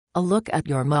A look at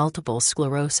your multiple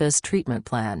sclerosis treatment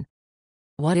plan.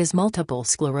 What is multiple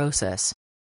sclerosis?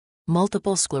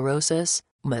 Multiple sclerosis,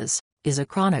 MS, is a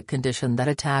chronic condition that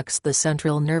attacks the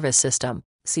central nervous system,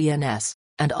 CNS,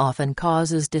 and often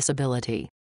causes disability.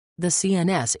 The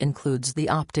CNS includes the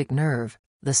optic nerve,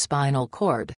 the spinal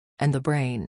cord, and the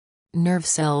brain. Nerve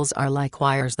cells are like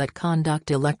wires that conduct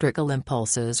electrical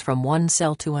impulses from one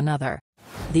cell to another.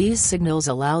 These signals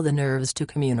allow the nerves to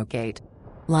communicate.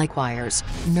 Like wires,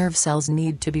 nerve cells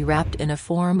need to be wrapped in a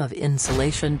form of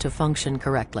insulation to function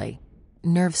correctly.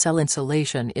 Nerve cell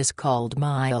insulation is called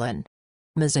myelin.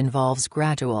 MS involves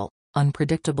gradual,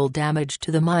 unpredictable damage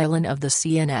to the myelin of the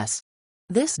CNS.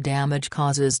 This damage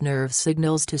causes nerve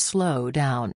signals to slow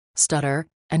down, stutter,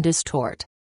 and distort.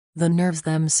 The nerves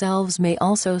themselves may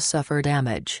also suffer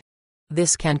damage.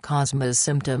 This can cause MS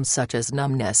symptoms such as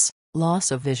numbness, loss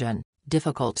of vision,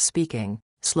 difficult speaking,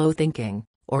 slow thinking,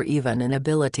 or even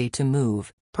inability to move,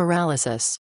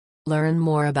 paralysis. Learn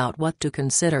more about what to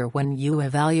consider when you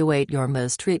evaluate your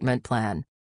MS treatment plan.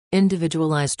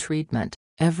 Individualized treatment.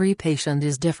 Every patient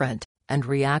is different, and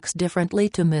reacts differently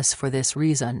to MS. For this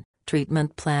reason,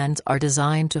 treatment plans are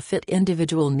designed to fit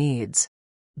individual needs.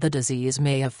 The disease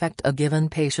may affect a given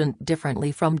patient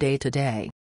differently from day to day.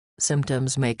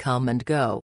 Symptoms may come and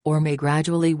go, or may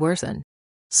gradually worsen.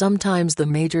 Sometimes the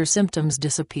major symptoms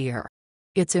disappear.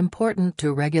 It's important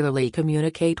to regularly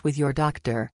communicate with your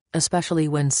doctor, especially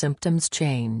when symptoms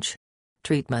change.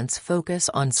 Treatments focus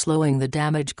on slowing the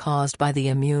damage caused by the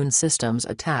immune system's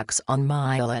attacks on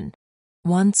myelin.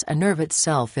 Once a nerve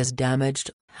itself is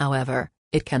damaged, however,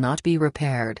 it cannot be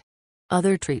repaired.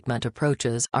 Other treatment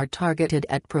approaches are targeted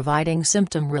at providing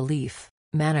symptom relief,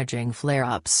 managing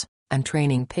flare-ups, and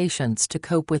training patients to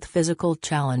cope with physical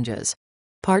challenges.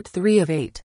 Part 3 of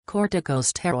 8,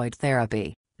 Corticosteroid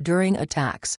Therapy. During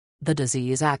attacks, the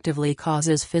disease actively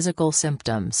causes physical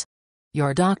symptoms.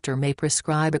 Your doctor may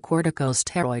prescribe a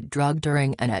corticosteroid drug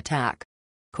during an attack.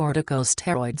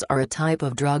 Corticosteroids are a type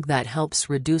of drug that helps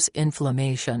reduce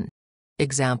inflammation.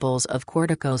 Examples of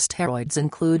corticosteroids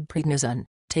include prednisone,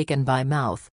 taken by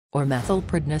mouth, or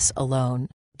methylprednisolone alone,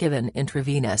 given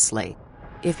intravenously.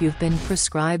 If you've been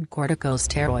prescribed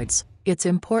corticosteroids, it's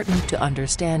important to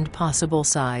understand possible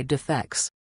side effects.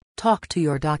 Talk to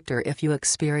your doctor if you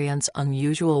experience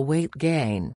unusual weight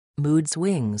gain, mood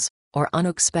swings, or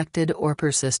unexpected or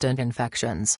persistent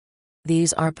infections.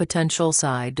 These are potential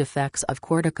side effects of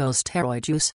corticosteroid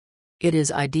use. It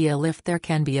is ideal if there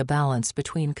can be a balance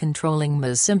between controlling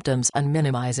MS symptoms and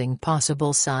minimizing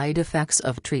possible side effects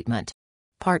of treatment.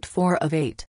 Part 4 of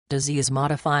 8,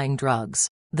 Disease-Modifying Drugs.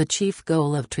 The chief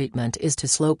goal of treatment is to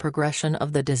slow progression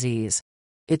of the disease.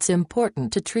 It's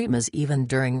important to treat MS even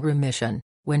during remission,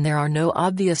 when there are no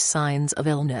obvious signs of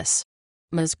illness.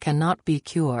 MS cannot be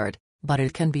cured, but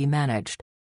it can be managed.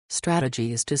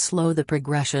 Strategies to slow the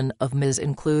progression of MS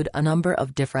include a number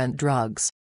of different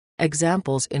drugs.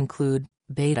 Examples include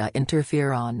beta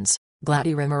interferons,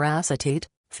 glatiramer acetate,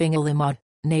 fingolimod,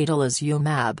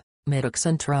 natalizumab,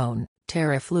 mitoxantrone,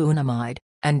 teriflunomide,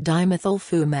 and dimethyl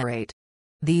fumarate.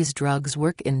 These drugs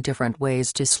work in different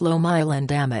ways to slow myelin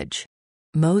damage.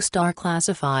 Most are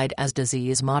classified as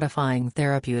disease-modifying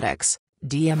therapeutics,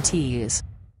 DMTs.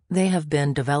 They have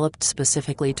been developed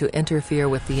specifically to interfere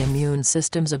with the immune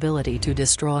system's ability to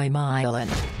destroy myelin.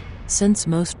 Since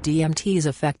most DMTs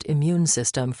affect immune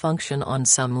system function on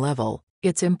some level,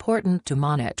 it's important to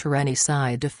monitor any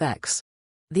side effects.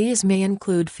 These may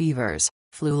include fevers,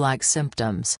 flu-like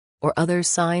symptoms, or other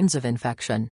signs of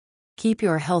infection. Keep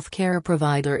your healthcare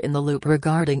provider in the loop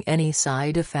regarding any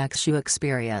side effects you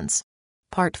experience.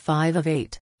 Part 5 of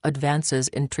 8, Advances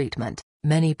in Treatment.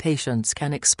 Many patients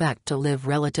can expect to live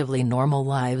relatively normal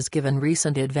lives given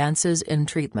recent advances in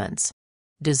treatments.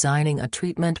 Designing a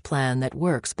treatment plan that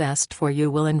works best for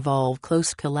you will involve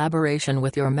close collaboration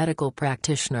with your medical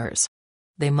practitioners.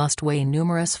 They must weigh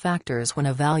numerous factors when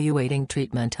evaluating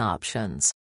treatment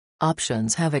options.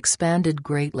 Options have expanded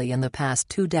greatly in the past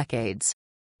 2 decades.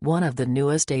 One of the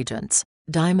newest agents,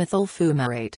 dimethyl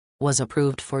fumarate, was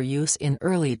approved for use in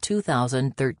early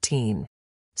 2013.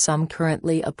 Some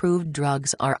currently approved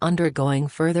drugs are undergoing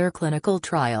further clinical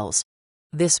trials.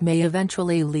 This may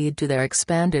eventually lead to their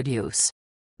expanded use.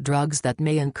 Drugs that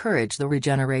may encourage the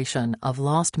regeneration of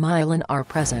lost myelin are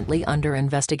presently under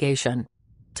investigation.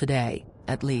 Today,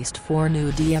 at least 4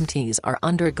 new DMTs are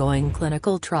undergoing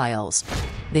clinical trials.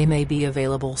 They may be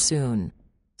available soon.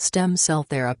 Stem cell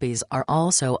therapies are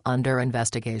also under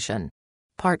investigation.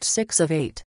 Part 6 of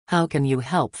 8, How can you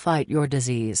help fight your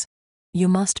disease? You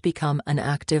must become an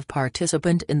active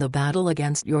participant in the battle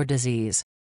against your disease.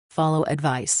 Follow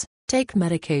advice, take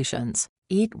medications,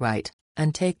 eat right,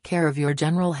 And take care of your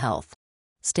general health.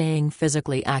 Staying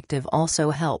physically active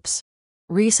also helps.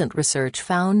 Recent research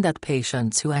found that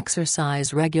patients who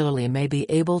exercise regularly may be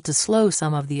able to slow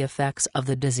some of the effects of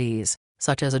the disease,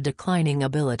 such as a declining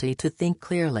ability to think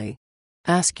clearly.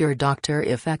 Ask your doctor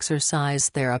if exercise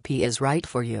therapy is right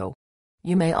for you.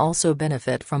 You may also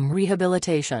benefit from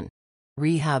rehabilitation.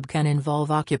 Rehab can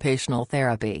involve occupational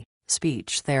therapy,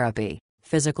 speech therapy,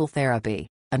 physical therapy,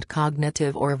 and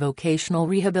cognitive or vocational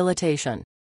rehabilitation.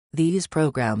 These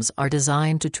programs are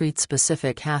designed to treat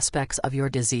specific aspects of your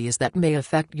disease that may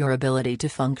affect your ability to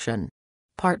function.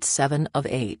 Part 7 of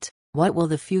 8. What will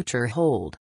the future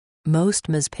hold? Most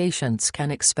MS patients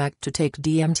can expect to take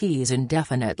DMTs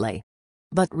indefinitely.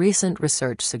 But recent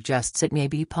research suggests it may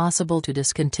be possible to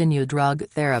discontinue drug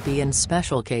therapy in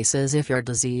special cases if your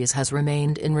disease has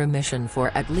remained in remission for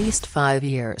at least 5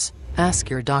 years. Ask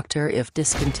your doctor if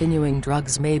discontinuing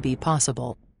drugs may be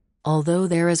possible. Although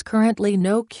there is currently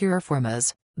no cure for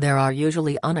MS, there are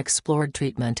usually unexplored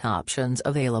treatment options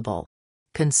available.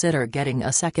 Consider getting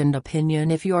a second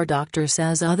opinion if your doctor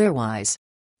says otherwise.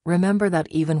 Remember that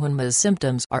even when MS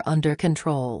symptoms are under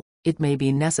control, it may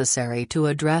be necessary to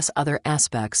address other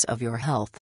aspects of your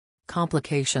health.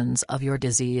 Complications of your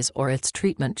disease or its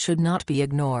treatment should not be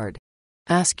ignored.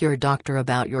 Ask your doctor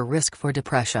about your risk for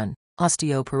depression,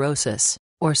 osteoporosis,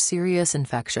 or serious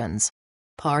infections.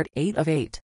 Part 8 of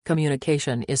 8.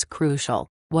 Communication is crucial.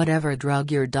 Whatever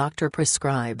drug your doctor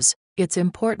prescribes, it's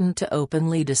important to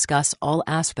openly discuss all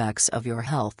aspects of your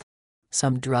health.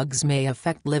 Some drugs may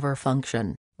affect liver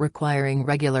function, requiring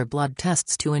regular blood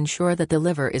tests to ensure that the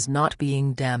liver is not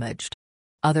being damaged.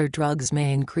 Other drugs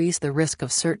may increase the risk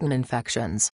of certain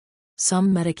infections.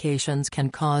 Some medications can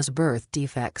cause birth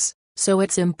defects, so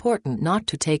it's important not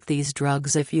to take these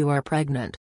drugs if you are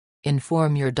pregnant.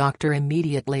 Inform your doctor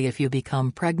immediately if you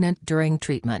become pregnant during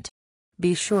treatment.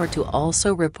 Be sure to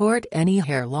also report any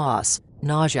hair loss,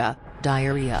 nausea,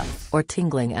 diarrhea, or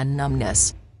tingling and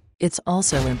numbness. It's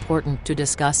also important to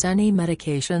discuss any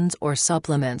medications or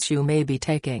supplements you may be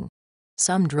taking.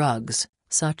 Some drugs,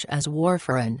 such as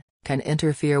warfarin, can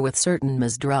interfere with certain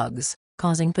MS drugs,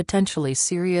 causing potentially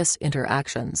serious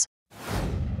interactions.